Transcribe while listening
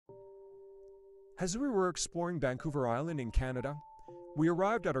As we were exploring Vancouver Island in Canada, we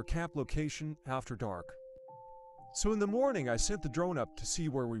arrived at our camp location after dark. So in the morning, I sent the drone up to see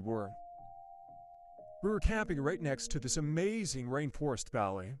where we were. We were camping right next to this amazing rainforest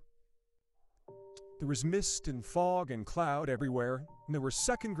valley. There was mist and fog and cloud everywhere, and there was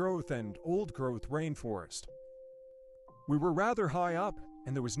second growth and old growth rainforest. We were rather high up,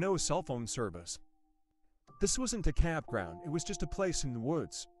 and there was no cell phone service. This wasn't a campground, it was just a place in the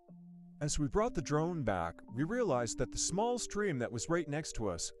woods. As we brought the drone back, we realized that the small stream that was right next to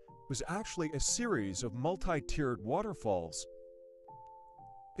us was actually a series of multi-tiered waterfalls.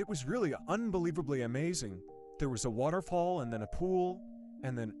 It was really unbelievably amazing. There was a waterfall and then a pool,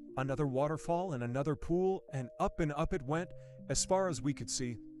 and then another waterfall and another pool, and up it went as far as we could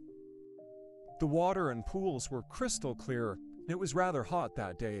see. The water and pools were crystal clear, and it was rather hot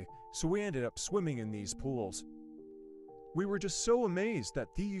that day, so we ended up swimming in these pools. We were just so amazed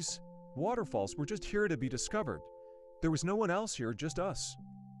that these waterfalls were just here to be discovered. There was no one else here, just us.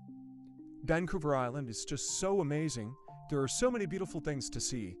 Vancouver Island is just so amazing. There are so many beautiful things to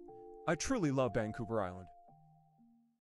see. I truly love Vancouver Island.